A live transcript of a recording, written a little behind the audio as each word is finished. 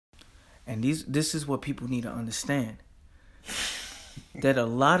And this is what people need to understand. That a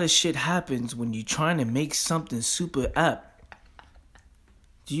lot of shit happens when you're trying to make something super apt.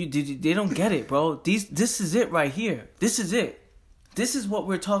 They don't get it, bro. This is it right here. This is it. This is what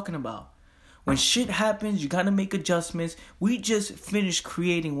we're talking about. When shit happens, you gotta make adjustments. We just finished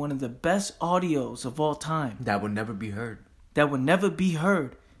creating one of the best audios of all time. That would never be heard. That would never be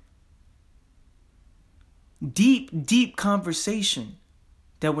heard. Deep conversation.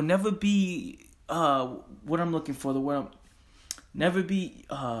 That would never be what I'm looking for. The word never be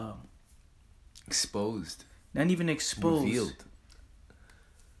exposed. Not even exposed. Revealed.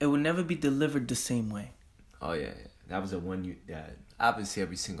 It would never be delivered the same way. Oh yeah. That was the one obviously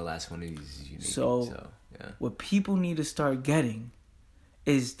every single last one of these is unique. So yeah. What people need to start getting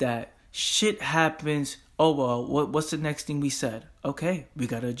is that shit happens. Oh well, what's the next thing we said? Okay, we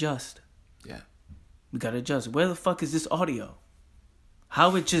gotta adjust. Yeah. We gotta adjust. Where the fuck is this audio?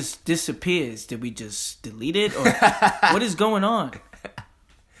 How it just disappears? Did we just delete it? Or what is going on?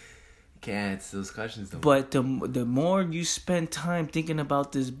 Can't answer those questions though. But the more you spend time thinking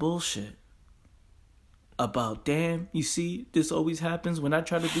about this bullshit, about damn, you see, this always happens when I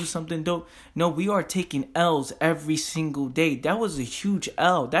try to do something dope. No, we are taking L's every single day. That was a huge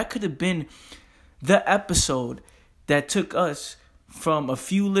L. That could have been the episode that took us from a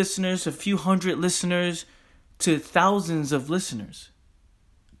few listeners, a few hundred listeners, to thousands of listeners.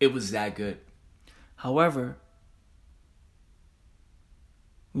 It was that good. However,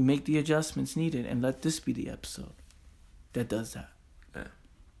 we make the adjustments needed and let this be the episode that does that. Yeah.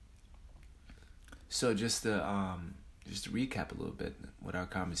 So just to recap a little bit, what our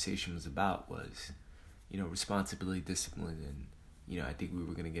conversation was about was, responsibility, discipline, and, I think we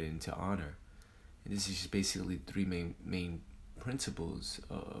were going to get into honor. And this is just basically three main principles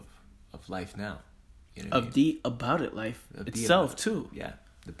of life now. You know the About It life itself, too. Yeah,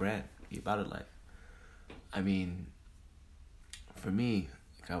 the brand, the About It life. I mean, for me,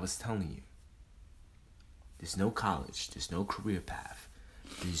 like I was telling you, there's no college, there's no career path,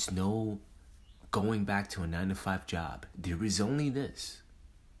 there's no going back to a 9-to-5 job. There is only this.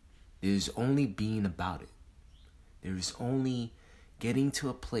 There's only being about it. There is only getting to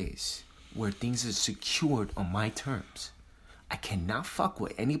a place where things are secured on my terms. I cannot fuck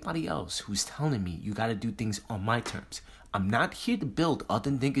with anybody else who's telling me you gotta do things on my terms. I'm not here to build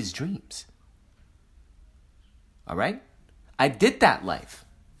other niggas' dreams. Alright? I did that life.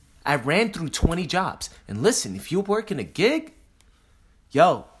 I ran through 20 jobs. And listen, if you're working a gig,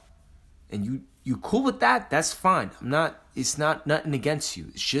 and you cool with that, that's fine. It's not nothing against you.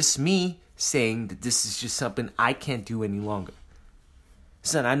 It's just me saying that this is just something I can't do any longer.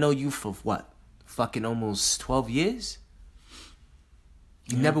 Son, I know you for what? Fucking almost 12 years?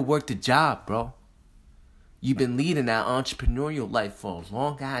 You never worked a job, bro. You've been leading that entrepreneurial life for a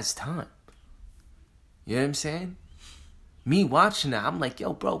long ass time. You know what I'm saying? Me watching that, I'm like,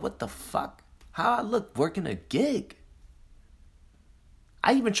 yo, bro, what the fuck? How I look working a gig?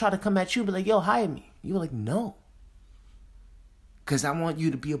 I even try to come at you and be like, yo, hire me. You were like, no. Because I want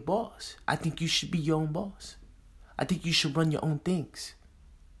you to be a boss. I think you should be your own boss. I think you should run your own things.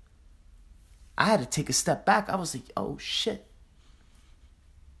 I had to take a step back. I was like, oh, shit.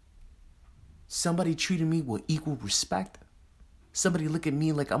 Somebody treated me with equal respect. Somebody look at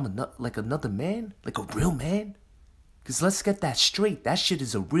me like I'm like another man, like a real man. Because let's get that straight. That shit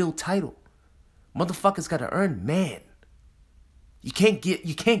is a real title. Motherfuckers got to earn man. You can't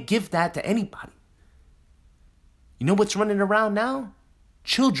give that to anybody. You know what's running around now?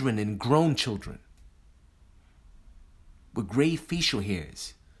 Children and grown children. With gray facial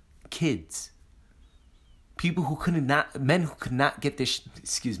hairs. Kids. People men who could not get their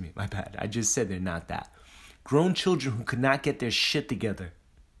excuse me, my bad. I just said they're not that. Grown children who could not get their shit together.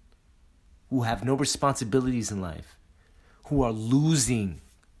 Who have no responsibilities in life. Who are losing.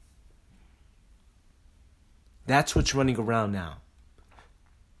 That's what's running around now.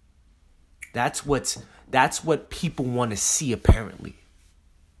 That's what people want to see, apparently.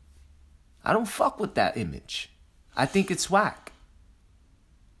 I don't fuck with that image. I think it's whack.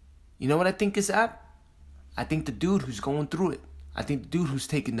 You know what I think is that? I think the dude who's going through it. I think the dude who's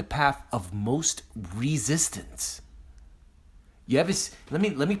taking the path of most resistance. You ever? Let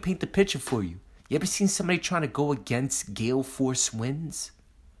me paint the picture for you. You ever seen somebody trying to go against gale force winds?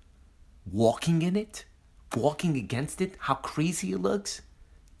 Walking in it? Walking against it? How crazy it looks?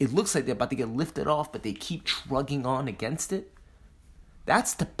 It looks like they're about to get lifted off, but they keep trudging on against it.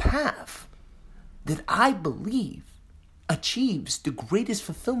 That's the path that I believe achieves the greatest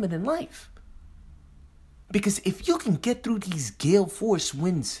fulfillment in life. Because if you can get through these gale force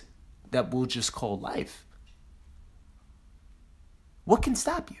winds that we'll just call life, what can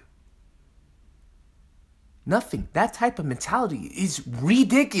stop you? Nothing. That type of mentality is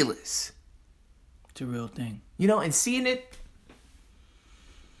ridiculous. It's a real thing. You know, and seeing it,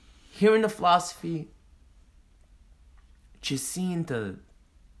 hearing the philosophy, just seeing the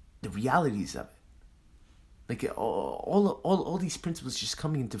realities of it. Like all these principles just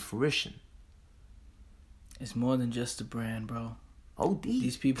coming into fruition. It's more than just a brand, bro. OD.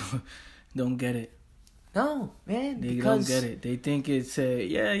 These people don't get it. No, man. They don't get it. They think it's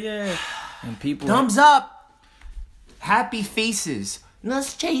yeah. And people... Thumbs up. Happy faces.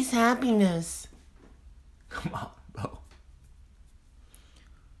 Let's chase happiness. Come on, bro.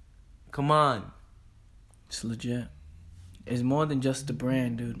 Come on. It's legit. It's more than just a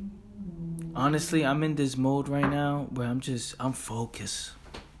brand, dude. Honestly, I'm in this mode right now where I'm focused.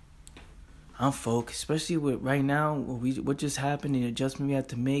 I'm focused, especially with right now what just happened, the adjustment we had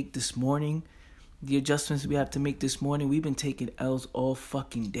to make this morning. The adjustments we have to make this morning, we've been taking L's all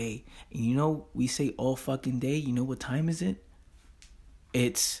fucking day. And you know, we say all fucking day. You know what time is it?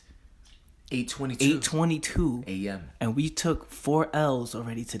 It's 8:22 a.m. And we took 4 L's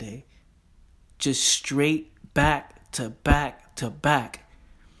already today. Just straight back to back to back.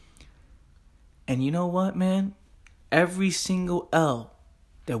 And you know what, man? Every single L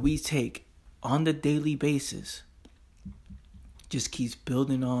that we take on the daily basis just keeps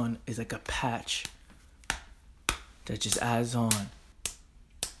building on. Is like a patch that just adds on.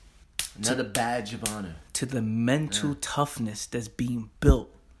 Another badge of honor. To the mental toughness that's being built.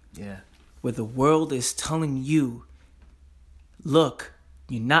 Yeah. Where the world is telling you, look,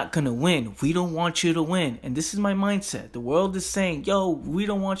 you're not going to win. We don't want you to win. And this is my mindset. The world is saying, yo, we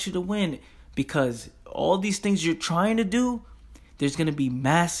don't want you to win. Because all these things you're trying to do, there's going to be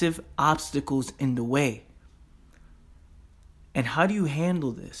massive obstacles in the way. And how do you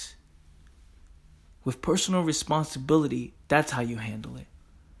handle this? With personal responsibility, that's how you handle it.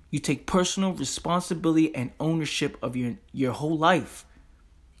 You take personal responsibility and ownership of your whole life.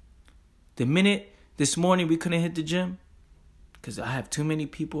 The minute this morning we couldn't hit the gym, because I have too many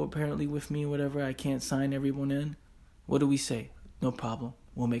people apparently with me or whatever, I can't sign everyone in. What do we say? No problem.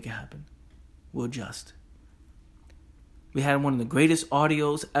 We'll make it happen. We'll adjust. We had one of the greatest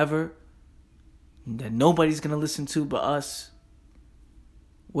audios ever that nobody's going to listen to but us.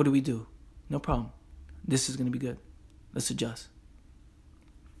 What do? No problem. This is going to be good. Let's adjust.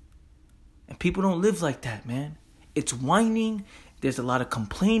 And people don't live like that, man. It's whining. There's a lot of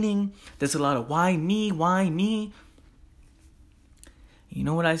complaining. There's a lot of why me, why me. You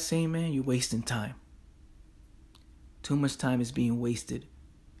know what I say, man? You're wasting time. Too much time is being wasted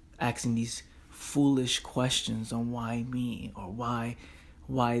asking these foolish questions on why me or why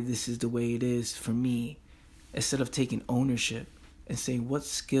this is the way it is for me, instead of taking ownership and saying, what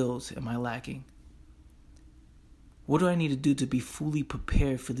skills am I lacking? What do I need to do to be fully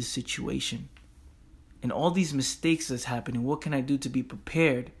prepared for this situation? And all these mistakes that's happening, what can I do to be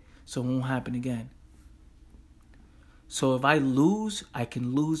prepared so it won't happen again? So if I lose, I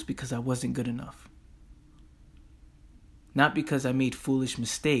can lose because I wasn't good enough. Not because I made foolish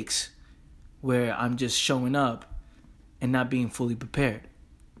mistakes where I'm just showing up and not being fully prepared.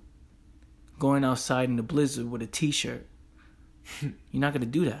 Going outside in the blizzard with a t-shirt. You're not going to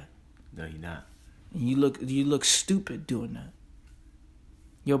do that. No, you're not. And you look stupid doing that.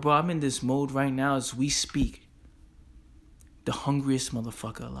 Yo, bro, I'm in this mode right now as we speak. The hungriest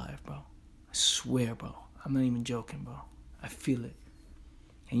motherfucker alive, bro. I swear, bro. I'm not even joking, bro. I feel it.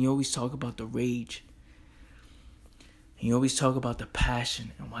 And you always talk about the rage. And you always talk about the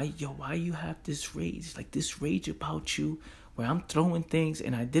passion. And why you have this rage? Like this rage about you where I'm throwing things.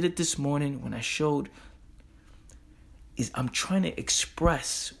 And I did it this morning when I showed. I'm trying to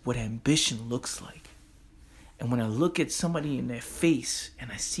express what ambition looks like. And when I look at somebody in their face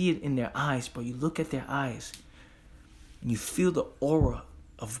and I see it in their eyes, bro, you look at their eyes and you feel the aura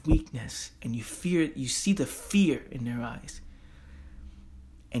of weakness and you see the fear in their eyes.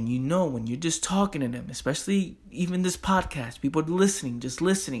 And you know when you're just talking to them, especially even this podcast, people are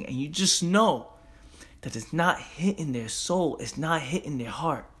listening, and you just know that it's not hitting their soul, it's not hitting their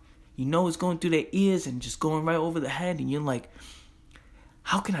heart. You know it's going through their ears and just going right over the head, and you're like,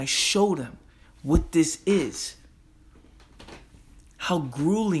 how can I show them what this is? How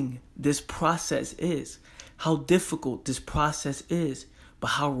grueling this process is, how difficult this process is, but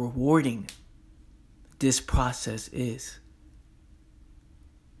how rewarding this process is.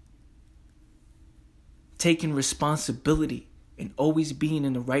 Taking responsibility and always being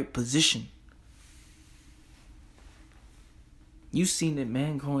in the right position. You seen it,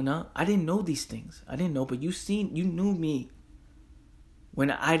 man, growing up. I didn't know these things. I didn't know, but you knew me when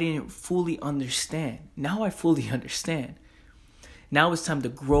I didn't fully understand. Now I fully understand. Now it's time to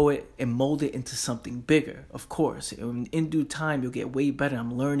grow it and mold it into something bigger, of course. In due time, you'll get way better.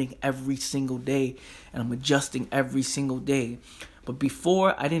 I'm learning every single day, and I'm adjusting every single day. But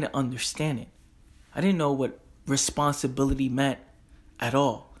before, I didn't understand it. I didn't know what responsibility meant at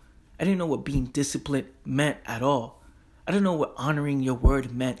all. I didn't know what being disciplined meant at all. I didn't know what honoring your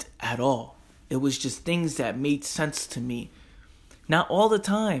word meant at all. It was just things that made sense to me. Not all the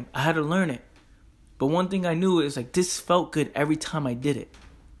time. I had to learn it. But one thing I knew is like this felt good every time I did it.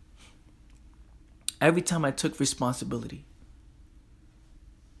 Every time I took responsibility.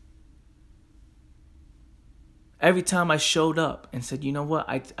 Every time I showed up and said, you know what,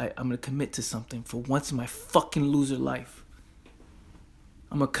 I'm going to commit to something for once in my fucking loser life.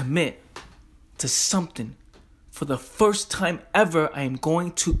 I'm going to commit to something. For the first time ever, I am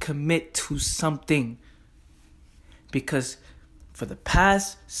going to commit to something. Because for the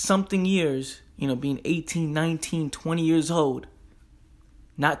past something years, being 18, 19, 20 years old,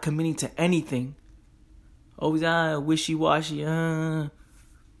 not committing to anything, always wishy-washy, let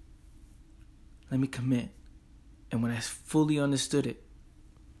me commit. And when I fully understood it,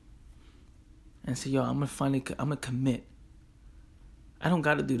 and said, yo, I'm gonna commit. I don't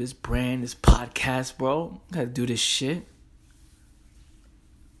gotta do this brand, this podcast, bro. I gotta do this shit.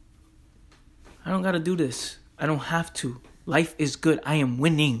 I don't gotta do this. I don't have to. Life is good. I am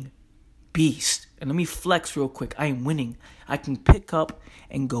winning. Beast. And let me flex real quick. I am winning. I can pick up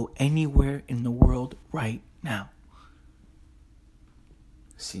and go anywhere in the world right now.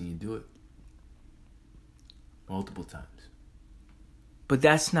 Seen you do it. Multiple times. But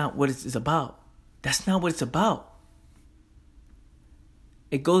that's not what it's about. That's not what it's about.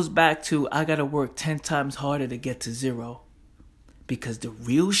 It goes back to I gotta work 10 times harder to get to 0. Because the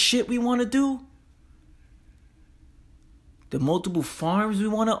real shit we want to do, the multiple farms we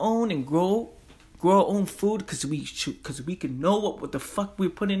want to own and grow our own food because we can know what the fuck we're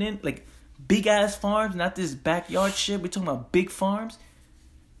putting in, like big ass farms, not this backyard shit. We're talking about big farms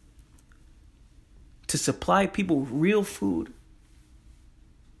to supply people with real food.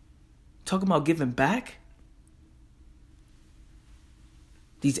 Talking about giving back.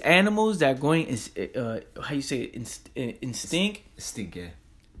 These animals that are going how you say it, instinct. Stink, yeah.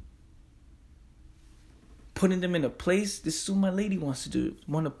 Putting them in a place. This is what my lady wants to do.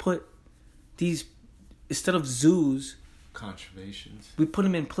 Want to put these, instead of zoos, conservations. We put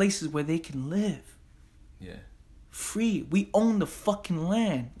them in places where they can live. Yeah. Free. We own the fucking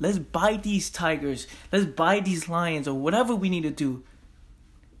land. Let's buy these tigers. Let's buy these lions or whatever we need to do.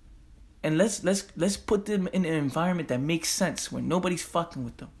 And let's put them in an environment that makes sense where nobody's fucking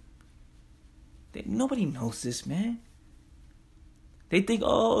with them. Nobody knows this, man. They think,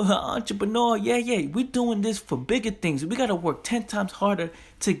 oh, entrepreneur, yeah. We're doing this for bigger things. We got to work 10 times harder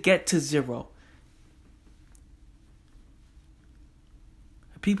to get to 0.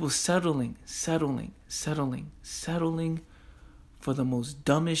 People settling for the most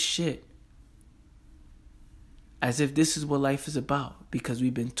dumbest shit. As if this is what life is about. Because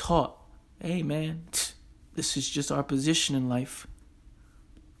we've been taught, hey man, this is just our position in life.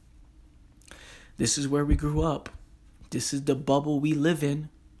 This is where we grew up. This is the bubble we live in.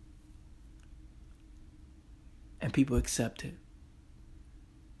 And people accept it.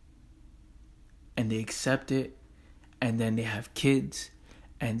 And they accept it. And then they have kids.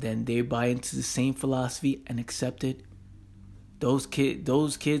 And then they buy into the same philosophy and accept it. Those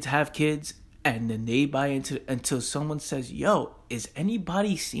kids have kids. And then they buy into it until someone says, yo, is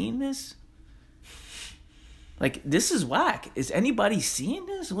anybody seeing this? Like, this is whack. Is anybody seeing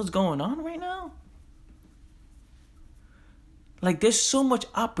this? What's going on right now? Like, there's so much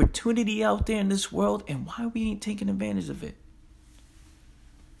opportunity out there in this world, and why we ain't taking advantage of it?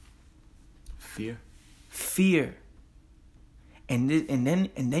 Fear. And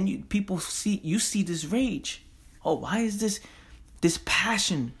then people see this rage. Oh, why is this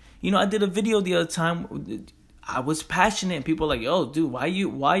passion? I did a video the other time. I was passionate, and people were like, "Yo, dude, why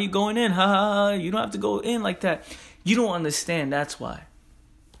you going in? Ha ha ha! You don't have to go in like that. You don't understand. That's why.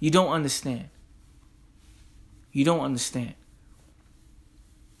 You don't understand.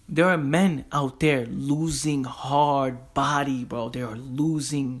 There are men out there losing hard body, bro. They are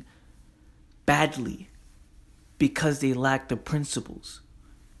losing badly because they lack the principles.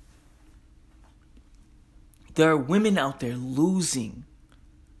 There are women out there losing,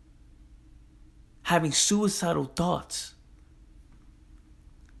 having suicidal thoughts.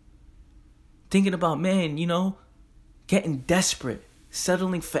 Thinking about, man, getting desperate,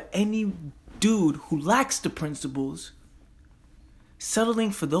 settling for any dude who lacks the principles. Settling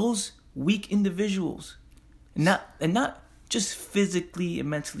for those weak individuals. And not just physically and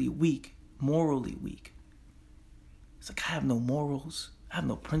mentally weak, morally weak. It's like, I have no morals. I have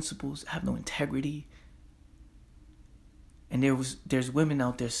no principles. I have no integrity. And there's women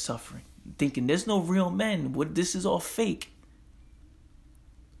out there suffering, thinking there's no real men. This is all fake.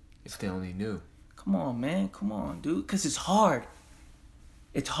 If they only knew. Come on, man. Come on, dude. Because it's hard.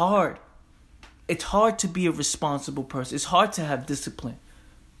 It's hard. It's hard to be a responsible person. It's hard to have discipline.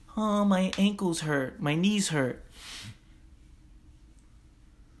 Oh, my ankles hurt. My knees hurt.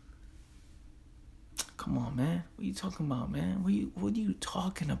 Come on, man. What are you talking about, man? What are you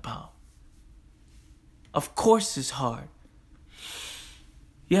talking about? Of course it's hard.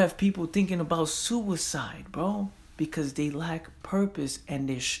 You have people thinking about suicide, bro, because they lack purpose and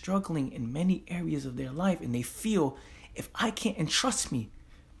they're struggling in many areas of their life, and they feel, if I can't, and trust me,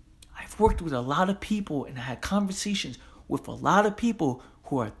 I've worked with a lot of people and I had conversations with a lot of people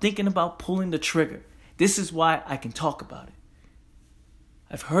who are thinking about pulling the trigger. This is why I can talk about it.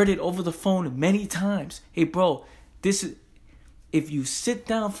 I've heard it over the phone many times. Hey, bro, if you sit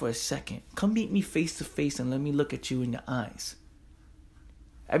down for a second, come meet me face to face and let me look at you in your eyes.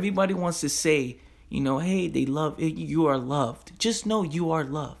 Everybody wants to say, hey, you are loved. Just know you are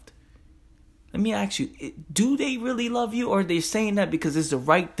loved. Let me ask you, do they really love you, or are they saying that because it's the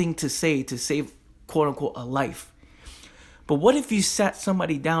right thing to say to save, quote unquote, a life? But what if you sat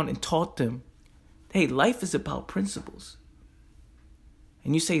somebody down and taught them, hey, life is about principles.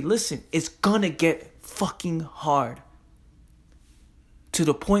 And you say, listen, it's gonna get fucking hard to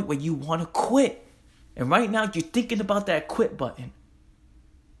the point where you want to quit. And right now you're thinking about that quit button.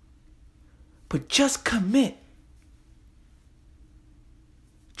 But just commit.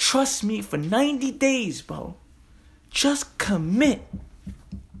 Trust me, for 90 days, bro. Just commit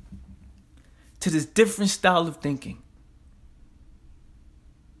to this different style of thinking.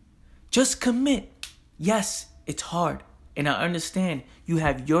 Just commit. Yes, it's hard. And I understand you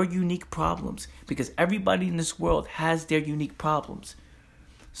have your unique problems, because everybody in this world has their unique problems.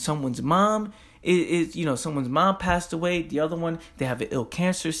 Someone's mom someone's mom passed away. The other one, they have an ill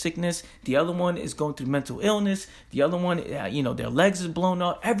cancer sickness. The other one is going through mental illness. The other one, their legs is blown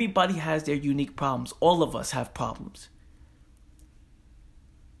out. Everybody has their unique problems. All of us have problems.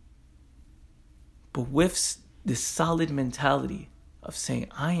 But with this solid mentality of saying,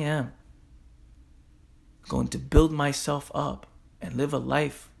 I am going to build myself up and live a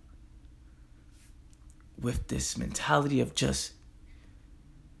life with this mentality of just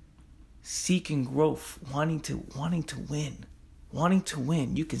seeking growth, wanting to win.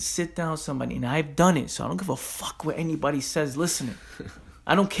 You can sit down with somebody, and I've done it, so I don't give a fuck what anybody says listening.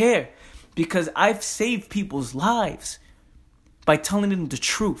 I don't care, because I've saved people's lives by telling them the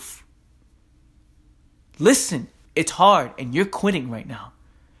truth. Listen, it's hard, and you're quitting right now.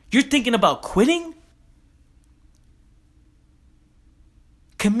 You're thinking about quitting?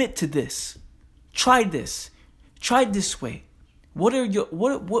 Commit to this. Try this. Try this way. What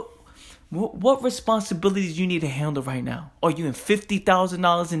responsibilities you need to handle right now? Are you in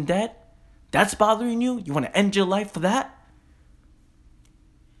 $50,000 in debt? That's bothering you? You want to end your life for that?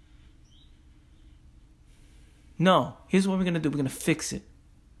 No. Here's what we're going to do. We're going to fix it.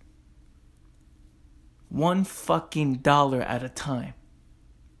 $1 fucking at a time.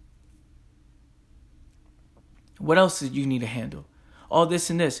 What else do you need to handle? All this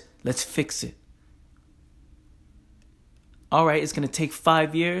and this. Let's fix it. All right, it's going to take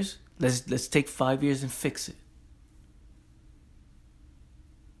 5 years. Let's take 5 years and fix it.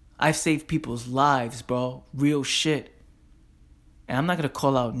 I've saved people's lives, bro. Real shit. And I'm not going to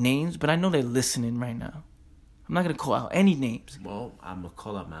call out names, but I know they're listening right now. I'm not going to call out any names. Well, I'm going to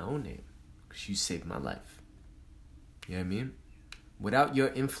call out my own name, because you saved my life. You know what I mean? Without your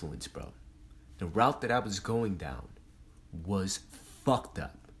influence, bro, the route that I was going down was fucked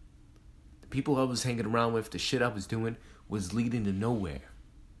up. The people I was hanging around with, the shit I was doing, was leading to nowhere.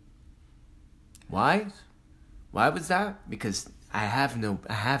 Why? Why was that? Because I have no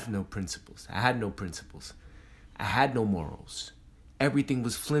principles. I had no principles. I had no morals. Everything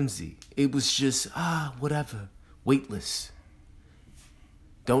was flimsy. It was just, whatever. Weightless.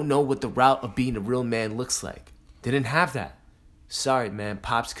 Don't know what the route of being a real man looks like. Didn't have that. Sorry, man.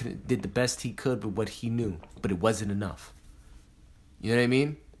 Pops did the best he could with what he knew, but it wasn't enough. You know what I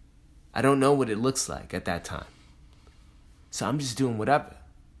mean? I don't know what it looks like at that time. So I'm just doing whatever.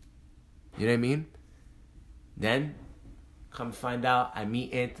 You know what I mean? Then, come find out, I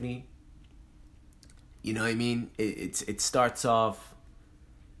meet Anthony. You know what I mean? It starts off,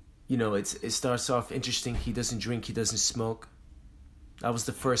 it starts off interesting. He doesn't drink, he doesn't smoke. That was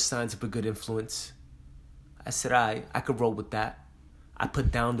the first signs of a good influence. I said, I could roll with that. I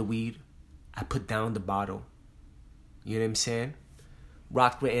put down the weed. I put down the bottle. You know what I'm saying?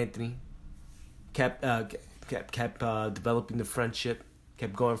 Rocked with Anthony. Kept kept developing the friendship,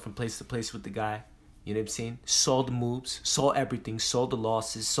 kept going from place to place with the guy. You know what I'm saying? Saw the moves, saw everything, saw the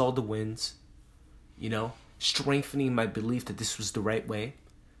losses, saw the wins. You know, strengthening my belief that this was the right way.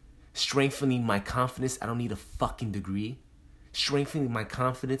 Strengthening my confidence, I don't need a fucking degree. Strengthening my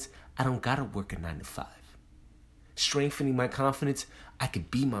confidence, I don't gotta work a 9 to 5. Strengthening my confidence, I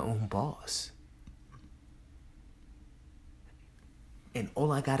could be my own boss. And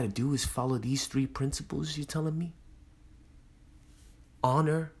all I gotta do is follow these 3 principles you're telling me?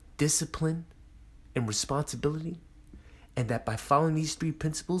 Honor, discipline, and responsibility. And that by following these 3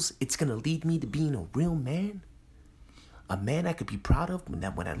 principles, it's gonna lead me to being a real man? A man I could be proud of,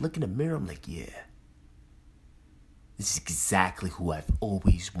 when I look in the mirror, I'm like, yeah. This is exactly who I've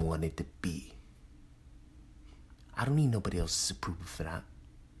always wanted to be. I don't need nobody else's approval for that.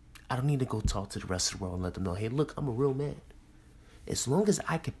 I don't need to go talk to the rest of the world and let them know, hey, look, I'm a real man. As long as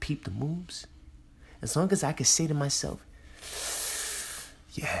I can peep the moves, as long as I can say to myself,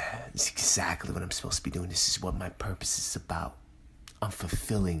 yeah, this is exactly what I'm supposed to be doing. This is what my purpose is about. I'm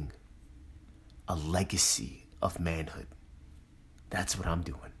fulfilling a legacy of manhood. That's what I'm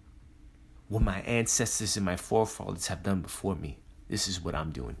doing. What my ancestors and my forefathers have done before me, this is what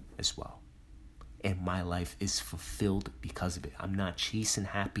I'm doing as well. And my life is fulfilled because of it. I'm not chasing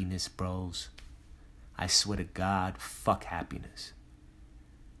happiness, bros. I swear to God, fuck happiness.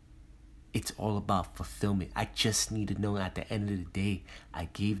 It's all about fulfillment. I just need to know at the end of the day, I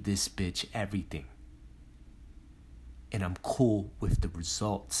gave this bitch everything. And I'm cool with the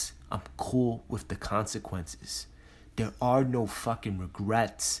results. I'm cool with the consequences. There are no fucking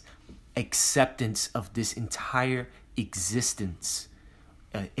regrets. Acceptance of this entire existence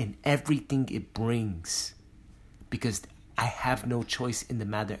and everything it brings. Because I have no choice in the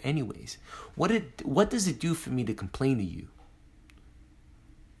matter anyways. What does it do for me to complain to you?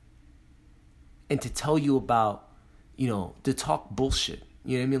 And to tell you about, to talk bullshit.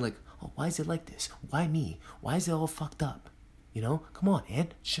 You know what I mean? Like, oh, why is it like this? Why me? Why is it all fucked up? Come on,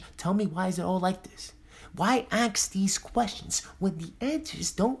 Ed. Tell me, why is it all like this? Why ask these questions when the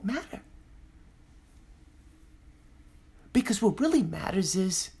answers don't matter? Because what really matters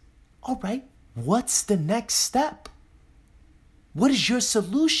is, all right, what's the next step? What is your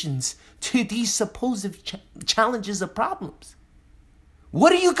solutions to these supposed challenges or problems?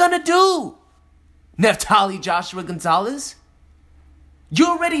 What are you gonna do, Neftali Joshua Gonzalez? You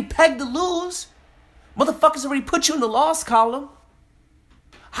already pegged to lose. Motherfuckers already put you in the loss column.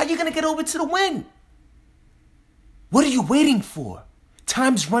 How you gonna get over to the win? What are you waiting for?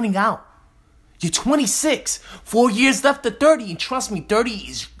 Time's running out. You're 26, 4 years left to 30, and trust me, 30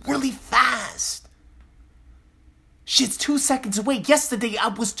 is really fast. Shit's 2 seconds away. Yesterday, I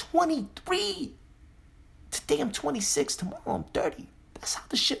was 23. Today, I'm 26. Tomorrow, I'm 30. That's how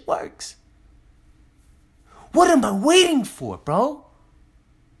the shit works. What am I waiting for, bro?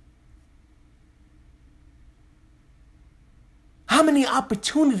 How many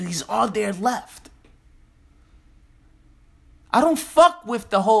opportunities are there left? I don't fuck with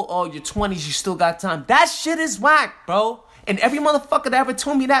the whole, your 20s, you still got time. That shit is whack, bro. And every motherfucker that ever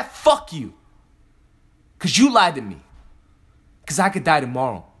told me that, fuck you. Because you lied to me. Because I could die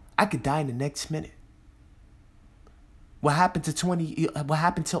tomorrow. I could die in the next minute. What happened to 20? What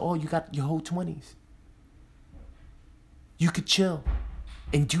happened to you got your whole 20s? You could chill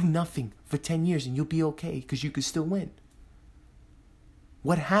and do nothing for 10 years and you'll be okay because you could still win.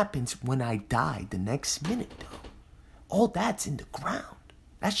 What happens when I die the next minute, though? All that's in the ground.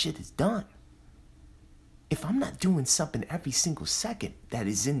 That shit is done. If I'm not doing something every single second that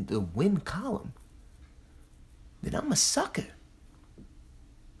is in the win column, then I'm a sucker.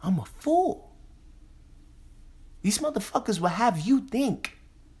 I'm a fool. These motherfuckers will have you think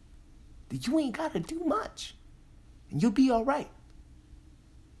that you ain't got to do much and you'll be all right.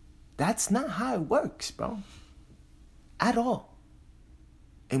 That's not how it works, bro. At all.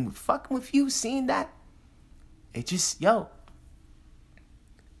 And fucking with you, seeing that, it just,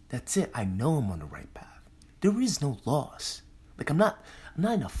 that's it. I know I'm on the right path. There is no loss. Like, I'm not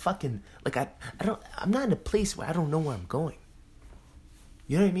in a fucking, like, I'm not in a place where I don't know where I'm going.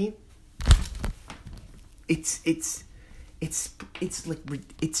 You know what I mean? It's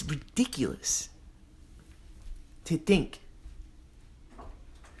ridiculous to think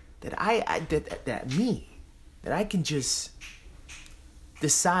that that I can just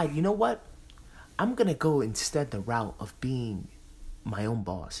decide, you know what? I'm going to go instead the route of being my own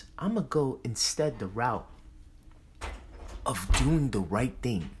boss. I'm going to go instead the route of doing the right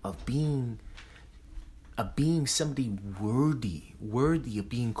thing, of being somebody worthy of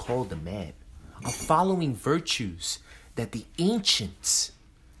being called a man, of following virtues that the ancients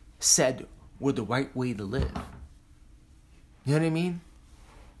said were the right way to live. You know what I mean?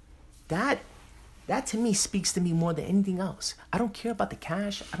 That to me speaks to me more than anything else. I don't care about the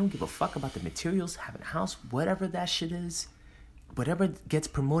cash. I don't give a fuck about the materials, having a house, whatever that shit is. Whatever gets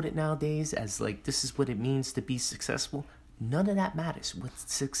promoted nowadays as like, this is what it means to be successful. None of that matters. What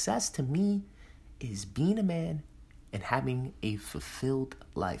success to me is being a man and having a fulfilled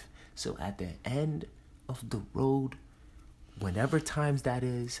life. So at the end of the road, whenever times that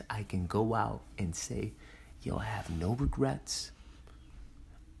is, I can go out and say, yo, I have no regrets.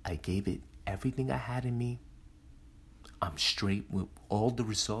 I gave it everything I had in me. I'm straight with all the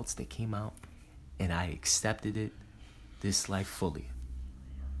results that came out, and I accepted it, this life fully.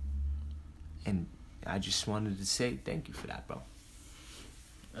 And I just wanted to say thank you for that, bro.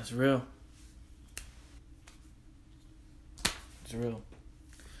 That's real. It's real.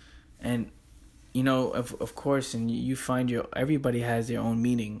 And, you know, of course, and you find everybody has their own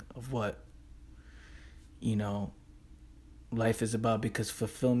meaning of what, you know, life is about, because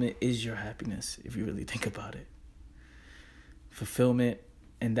fulfillment is your happiness, if you really think about it. Fulfillment,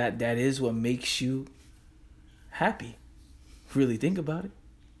 and that is what makes you happy. Really think about it.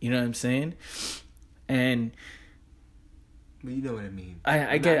 You know what I'm saying? And but you know what I mean.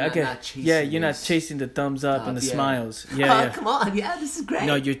 I get. Yeah, you're not chasing the thumbs up and the smiles. Yeah, Come on, yeah, this is great.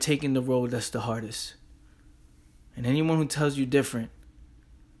 No, you're taking the road that's the hardest. And anyone who tells you different,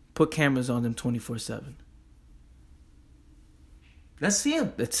 put cameras on them 24/7. Let's see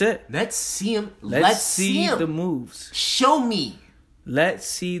him. That's it. Let's see him. Let's see the moves. Show me. Let's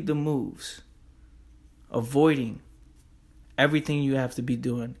see the moves. Avoiding everything you have to be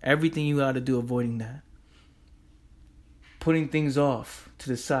doing. Everything you got to do, avoiding that. Putting things off to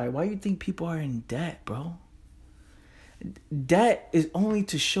the side. Why do you think people are in debt, bro? Debt is only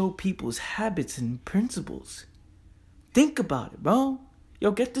to show people's habits and principles. Think about it, bro. Yo,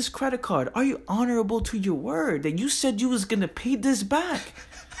 get this credit card. Are you honorable to your word that you said you was going to pay this back?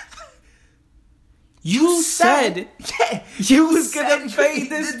 You said you was going to pay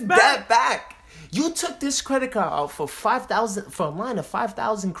this back. You took this credit card out for $5,000, for a line of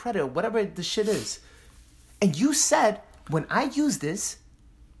 5,000 credit or whatever the shit is. And you said, when I use this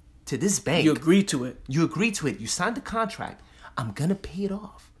to this bank. You agreed to it. You agreed to it. You signed the contract. I'm going to pay it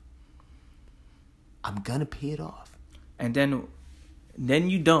off. And then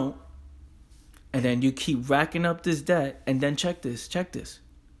you don't. And then you keep racking up this debt. And then check this.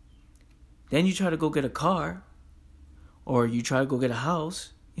 Then you try to go get a car. Or you try to go get a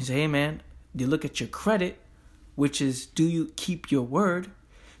house. You say, hey man, you look at your credit. Which is, do you keep your word?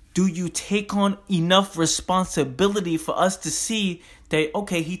 Do you take on enough responsibility for us to see that,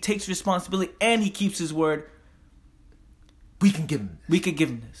 okay, he takes responsibility and he keeps his word? We can give him this. We could give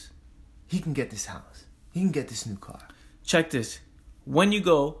him this. He can get this house. He can get this new car. Check this. When you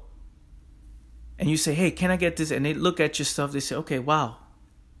go and you say, hey, can I get this? And they look at your stuff. They say, okay, wow.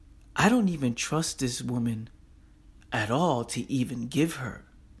 I don't even trust this woman at all to even give her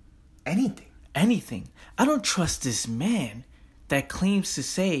anything. I don't trust this man that claims to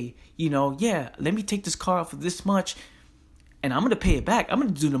say, yeah, let me take this car out for this much and I'm going to pay it back. I'm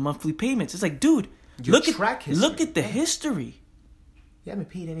going to do the monthly payments. It's like, dude, look at the history. You haven't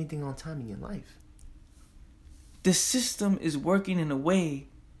paid anything on time in your life. The system is working in a way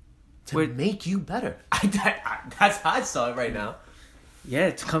to make you better. That's how I saw it right now. Yeah,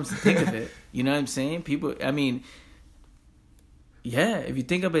 it comes to think of it. You know what I'm saying? People, I mean, yeah, if you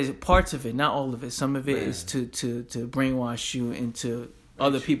think of it, parts of it, not all of it. Some of it is to brainwash you into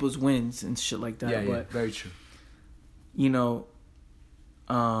other people's wins and shit like that. Yeah, but, very true.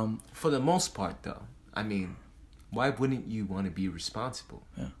 For the most part, though, I mean, why wouldn't you want to be responsible?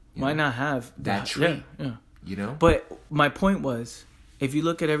 Yeah. Why not have that trait? Yeah. You know? But my point was, if you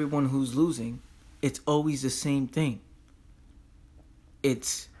look at everyone who's losing, it's always the same thing.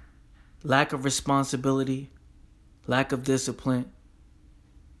 It's lack of responsibility, lack of discipline,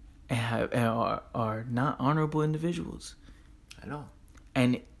 and are not honorable individuals. At all.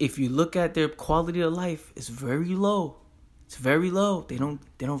 And if you look at their quality of life, it's very low. It's very low. They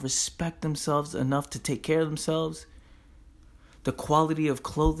don't respect themselves enough to take care of themselves. The quality of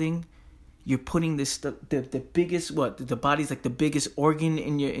clothing, you're putting this the biggest the body's like the biggest organ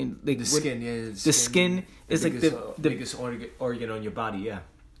in your the skin. Yeah, the skin is like the biggest organ on your body. Yeah.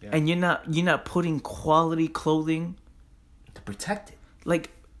 And you're not putting quality clothing to protect it.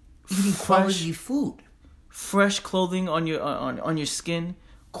 Like eating quality food, fresh clothing on your skin,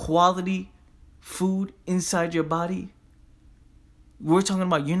 quality food inside your body. We're talking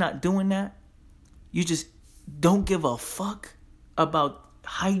about you're not doing that. You just don't give a fuck about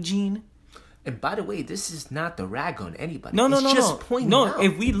hygiene. And by the way, this is not the rag on anybody. No, it's just pointing out.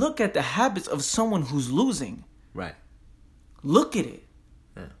 If we look at the habits of someone who's losing, right. Look at it.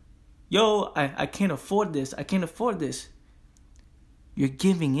 Yeah. Yo, I can't afford this. I can't afford this. You're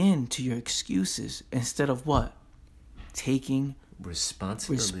giving in to your excuses instead of what? Taking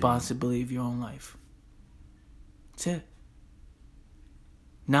responsibility of your own life. That's it.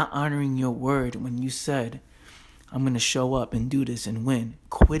 Not honoring your word when you said, I'm going to show up and do this and win.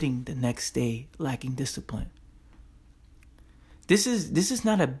 Quitting the next day, lacking discipline. This is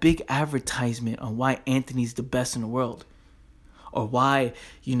not a big advertisement on why Anthony's the best in the world. Or why,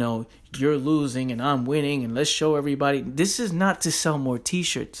 you're losing and I'm winning and let's show everybody. This is not to sell more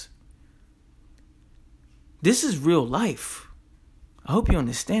t-shirts. This is real life. I hope you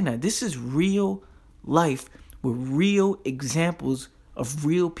understand that. This is real life with real examples of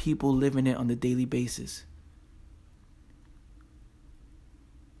real people living it on a daily basis.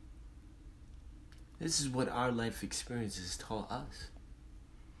 This is what our life experiences taught us.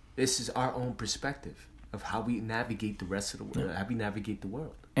 This is our own perspective of how we navigate the rest of the world, how we navigate the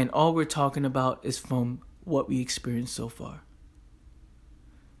world. And all we're talking about is from what we experienced so far.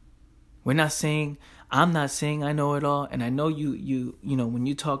 I'm not saying I know it all, and I know you when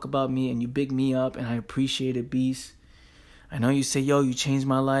you talk about me and you big me up, and I appreciate it, Beast. I know you say, yo, you changed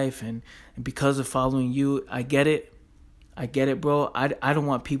my life, and because of following you, I get it, bro. I don't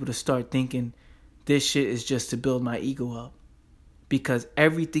want people to start thinking this shit is just to build my ego up. Because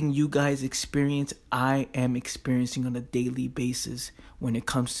everything you guys experience, I am experiencing on a daily basis when it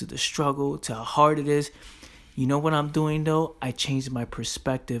comes to the struggle, to how hard it is. You know what I'm doing, though? I changed my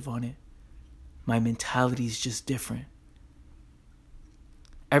perspective on it. My mentality is just different.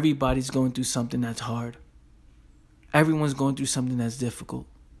 Everybody's going through something that's hard. Everyone's going through something that's difficult.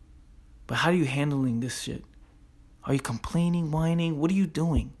 But how are you handling this shit? Are you complaining, whining? What are you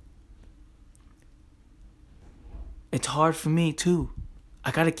doing? It's hard for me too.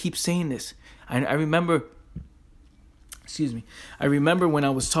 I gotta keep saying this. I remember when I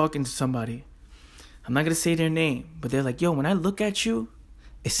was talking to somebody. I'm not gonna say their name, but they're like, yo, when I look at you,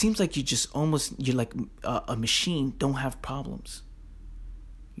 it seems like you're like a machine, don't have problems.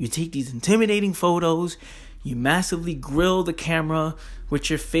 You take these intimidating photos, you massively grill the camera with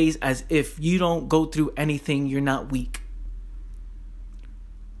your face as if you don't go through anything, you're not weak.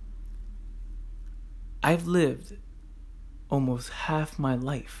 I've lived almost half my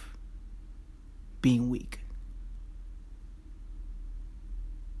life being weak.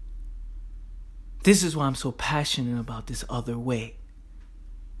 This is why I'm so passionate about this other way.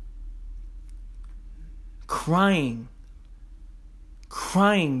 Crying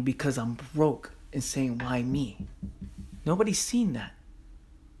because I'm broke and saying, why me? Nobody's seen that.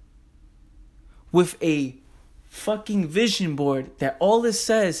 With a fucking vision board that all it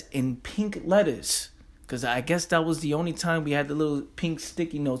says in pink letters, because I guess that was the only time we had the little pink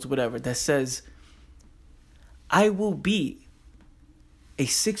sticky notes or whatever that says, I will be a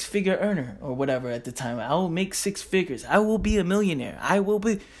 6-figure earner or whatever at the time. I will make 6 figures. I will be a millionaire. I will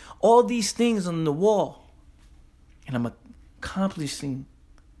be all these things on the wall. And I'm accomplishing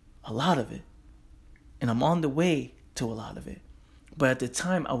a lot of it. And I'm on the way to a lot of it. But at the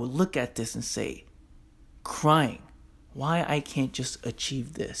time, I would look at this and say, crying, why I can't just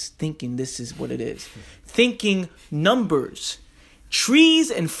achieve this, thinking this is what it is. Thinking numbers, trees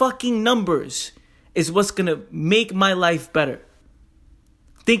and fucking numbers is what's going to make my life better.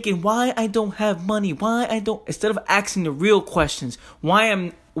 Thinking why I don't have money, instead of asking the real questions, why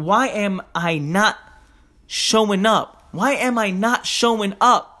am I not showing up? Why am I not showing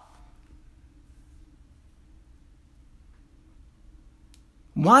up?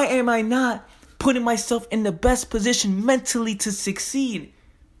 Why am I not putting myself in the best position mentally to succeed?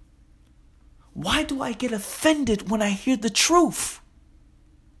 Why do I get offended when I hear the truth?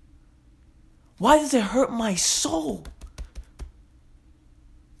 Why does it hurt my soul?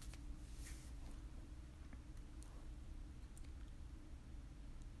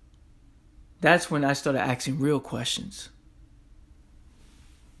 That's when I started asking real questions.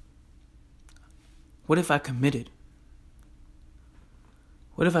 What if I committed?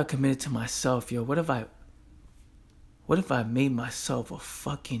 What if I committed to myself, yo? What if I made myself a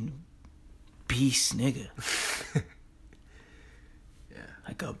fucking beast nigga? Yeah.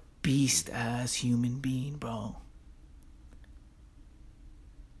 Like a beast-ass human being, bro.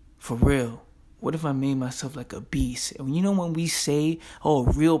 For real. What if I made myself like a beast? And you know when we say, oh,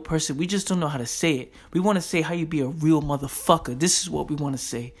 a real person, we just don't know how to say it. We want to say how you be a real motherfucker. This is what we want to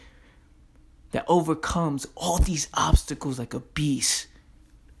say. That overcomes all these obstacles like a beast.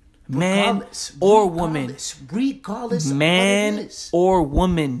 Man or woman. Regardless man of what it is. or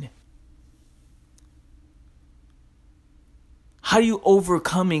woman. How are you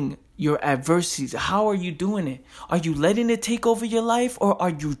overcoming your adversities? How are you doing it? Are you letting it take over your life, or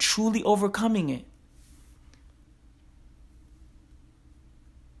are you truly overcoming it?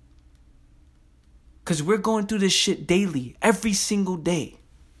 Because we're going through this shit daily, every single day.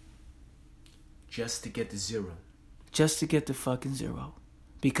 Just to get to zero. Just to get to fucking zero.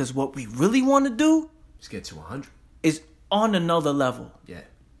 Because what we really want to do is get to 100. Is on another level. Yeah.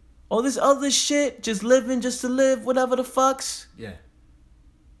 All this other shit, just living just to live, whatever the fucks. Yeah.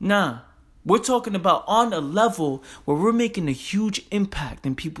 Nah. We're talking about on a level where we're making a huge impact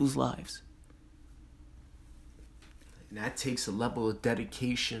in people's lives. And that takes a level of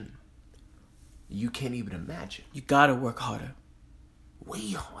dedication you can't even imagine. You gotta work harder.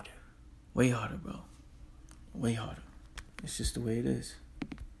 Way harder. Way harder, bro. Way harder. It's just the way it is.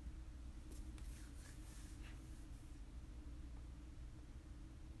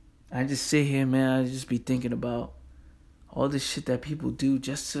 I just sit here, man. I just be thinking about all this shit that people do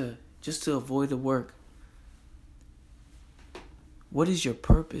just to avoid the work. What is your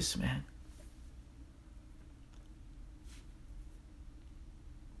purpose, man?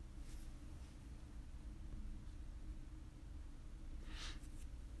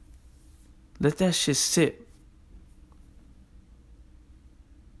 Let that shit sit.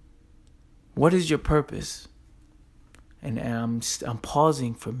 What is your purpose? And I'm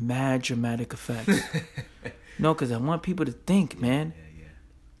pausing for mad dramatic effects. No, because I want people to think, man.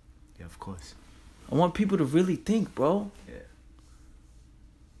 Yeah, of course. I want people to really think, bro. Yeah.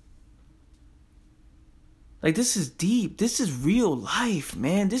 Like, this is deep. This is real life,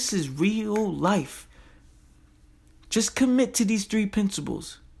 man. This is real life. Just commit to these 3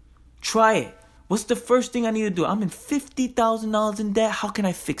 principles. Try it. What's the first thing I need to do? I'm in $50,000 in debt. How can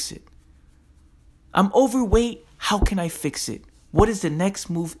I fix it? I'm overweight. How can I fix it? What is the next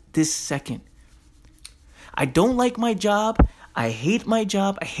move this second? I don't like my job. I hate my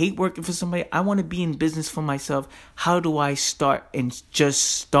job. I hate working for somebody. I want to be in business for myself. How do I start and just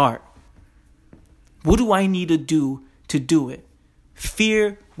start? What do I need to do it?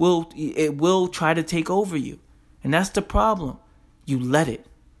 Fear will try to take over you. And that's the problem. You let it.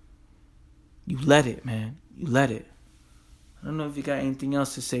 You let it, man. You let it. I don't know if you got anything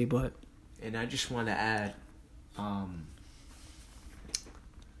else to say, but... And I just want to add,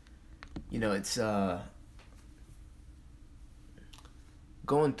 it's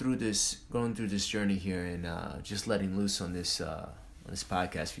going through this journey here and just letting loose on this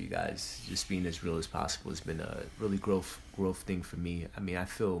podcast for you guys, just being as real as possible. It's been a really growth thing for me. I mean, I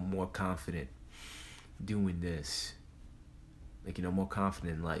feel more confident doing this, more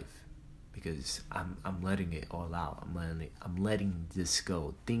confident in life. Because I'm letting it all out. I'm letting this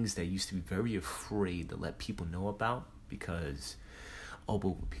go. Things that I used to be very afraid to let people know about because, what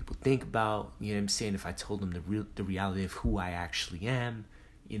would people think about? You know what I'm saying? If I told them the reality of who I actually am,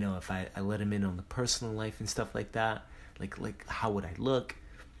 if I let them in on the personal life and stuff like that, like how would I look?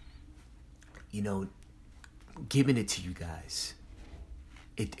 Giving it to you guys,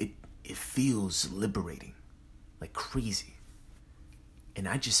 it feels liberating, like crazy. And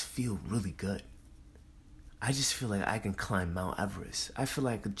I just feel really good. I just feel like I can climb Mount Everest. I feel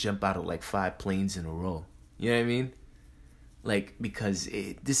like I could jump out of 5 planes in a row. You know what I mean? Because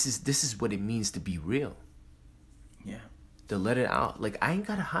this is what it means to be real. Yeah. To let it out. I ain't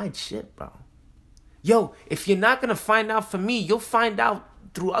gotta hide shit, bro. Yo, if you're not gonna find out from me, you'll find out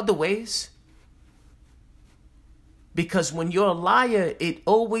through other ways. Because when you're a liar,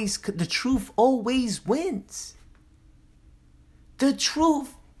 the truth always wins. The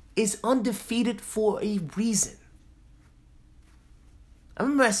truth is undefeated for a reason. I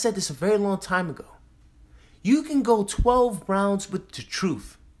remember I said this a very long time ago. You can go 12 rounds with the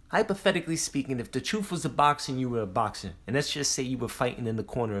truth. Hypothetically speaking, if the truth was a boxer and you were a boxer, and let's just say you were fighting in the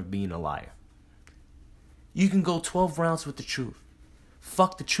corner of being a liar. You can go 12 rounds with the truth.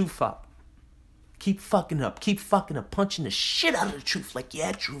 Fuck the truth up. Keep fucking up, punching the shit out of the truth.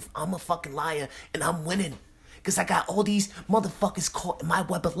 Yeah, truth, I'm a fucking liar and I'm winning. Because I got all these motherfuckers caught in my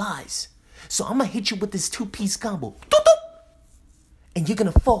web of lies. So I'm going to hit you with this 2-piece combo. And you're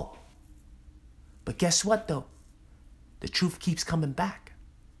going to fall. But guess what, though? The truth keeps coming back.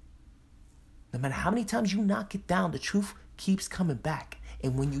 No matter how many times you knock it down, the truth keeps coming back.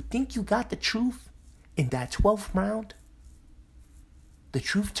 And when you think you got the truth in that 12th round, the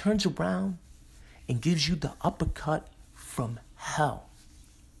truth turns around and gives you the uppercut from hell.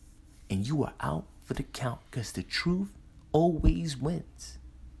 And you are out for the count because the truth always wins.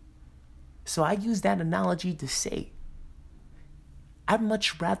 So I use that analogy to say, I'd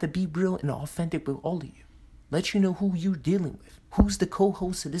much rather be real and authentic with all of you. Let you know who you're dealing with. Who's the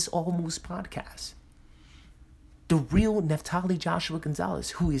co-host of this Almost podcast. The real Neftali Joshua Gonzalez,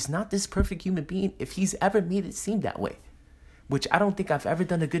 who is not this perfect human being if he's ever made it seem that way, which I don't think I've ever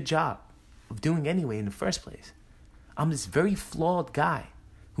done a good job of doing anyway in the first place. I'm this very flawed guy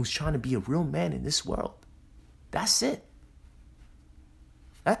who's trying to be a real man in this world. That's it.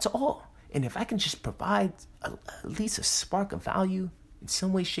 That's all. And if I can just provide at least a spark of value in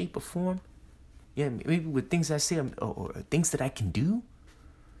some way, shape, or form, yeah, maybe with things I say or things that I can do,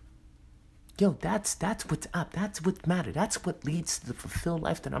 yo, that's what's up. That's what matters. That's what leads to the fulfilled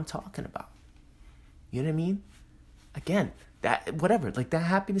life that I'm talking about. You know what I mean? Again, that whatever, like that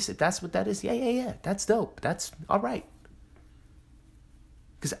happiness, if that's what that is, yeah. That's dope. That's all right.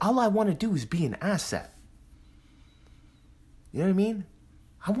 Because all I want to do is be an asset. You know what I mean?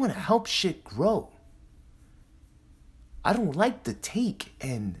 I want to help shit grow. I don't like to take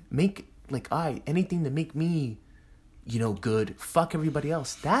and make like anything to make me, good. Fuck everybody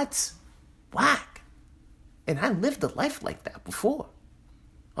else. That's whack. And I lived a life like that before.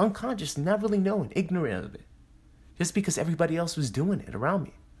 Unconscious, not really knowing, ignorant of it. Just because everybody else was doing it around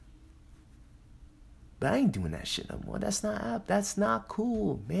me. But I ain't doing that shit no more. That's not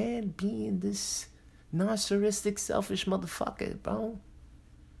cool, man. Being this narcissistic, selfish motherfucker, bro.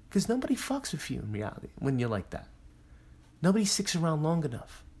 Because nobody fucks with you in reality when you're like that. Nobody sticks around long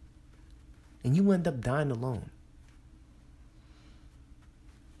enough. And you end up dying alone.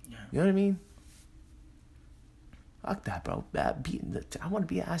 Yeah. You know what I mean? Fuck that, bro. I want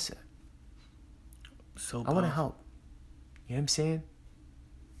to be an asset. I want to help. You know what I'm saying?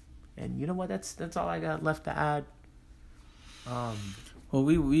 And you know what? That's all I got left to add. Well,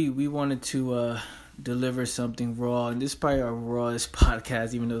 we wanted to deliver something raw, and this is probably our rawest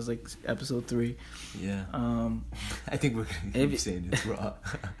podcast, even though it's like episode 3. Yeah. I think we're gonna keep saying it's raw.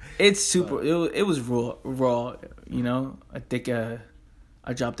 It's super. It was raw. I think I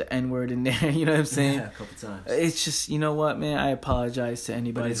dropped the N-word in there. You know what I'm saying? Yeah, a couple times. It's just, you know what, man. I apologize to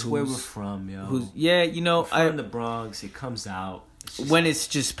anybody. But it's where we're from, yo. We're from the Bronx. It comes out. It's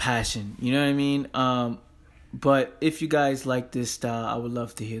just passion. You know what I mean? But if you guys like this style, I would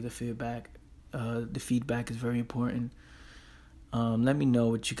love to hear the feedback. The feedback is very important. Let me know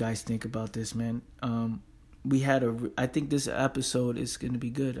what you guys think about this, man. I think this episode is going to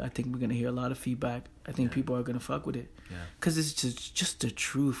be good. I think we're going to hear a lot of feedback. I think people are going to fuck with it. Yeah. Because it's just the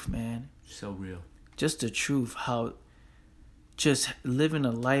truth, man. So real. Just the truth. How just living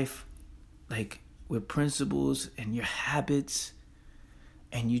a life like with principles and your habits,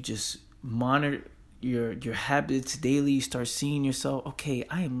 and you just monitor your habits daily. You start seeing yourself, okay,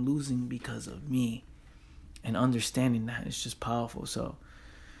 I am losing because of me. And understanding that is just powerful. So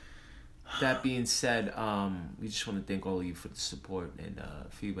that being said, we just want to thank all of you for the support and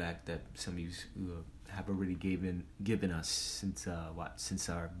feedback that some of you have already given us since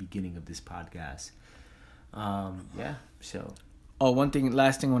our beginning of this podcast. So. Oh,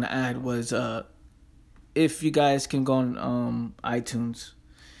 last thing I want to add was, if you guys can go on iTunes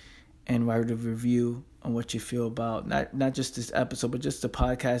and write a review on what you feel about not just this episode, but just the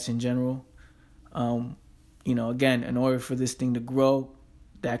podcast in general. Again, in order for this thing to grow,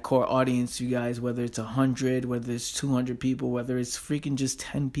 that core audience, you guys, whether it's 100, whether it's 200 people, whether it's freaking just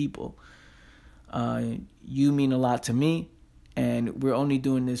 10 people, you mean a lot to me, and we're only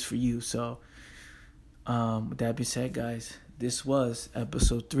doing this for you. So, with that being said, guys, this was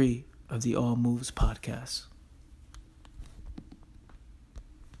episode 3 of the All Moves podcast.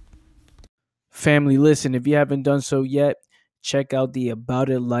 Family, listen, if you haven't done so yet, check out the About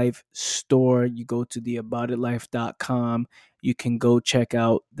It Life store. You go to theaboutitlife.com. You can go check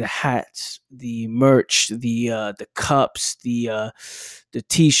out the hats, the merch, the cups, the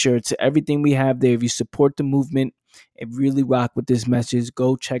t-shirts, everything we have there. If you support the movement and really rock with this message,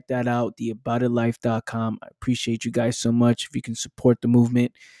 go check that out, theaboutitlife.com. I appreciate you guys so much. If you can support the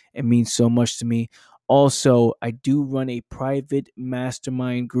movement, it means so much to me. Also, I do run a private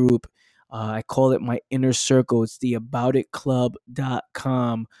mastermind group. I call it my inner circle. It's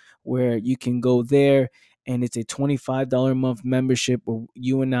theaboutitclub.com, where you can go there, and it's a $25 a month membership where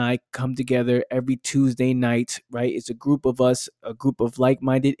you and I come together every Tuesday night, right? It's a group of us, a group of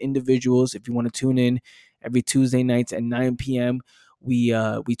like-minded individuals. If you want to tune in every Tuesday nights at 9 p.m., we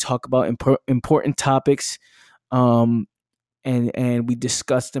talk about important topics, and we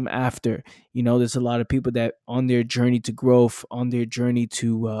discuss them after. There's a lot of people that on their journey to growth, on their journey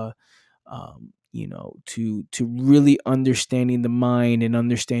to to really understanding the mind and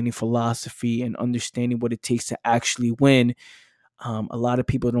understanding philosophy and understanding what it takes to actually win. A lot of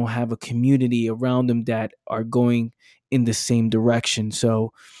people don't have a community around them that are going in the same direction.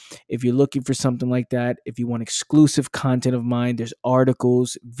 So if you're looking for something like that, if you want exclusive content of mine, there's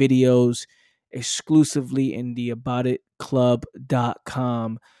articles, videos, exclusively in the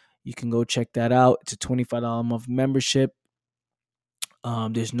aboutitclub.com. You can go check that out. It's a $25 a month membership.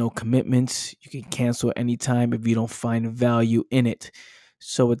 There's no commitments. You can cancel anytime if you don't find value in it.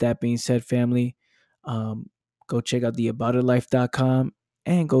 So with that being said, family, go check out the aboutitlife.com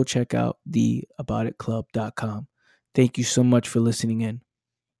and go check out the aboutitclub.com. Thank you so much for listening in.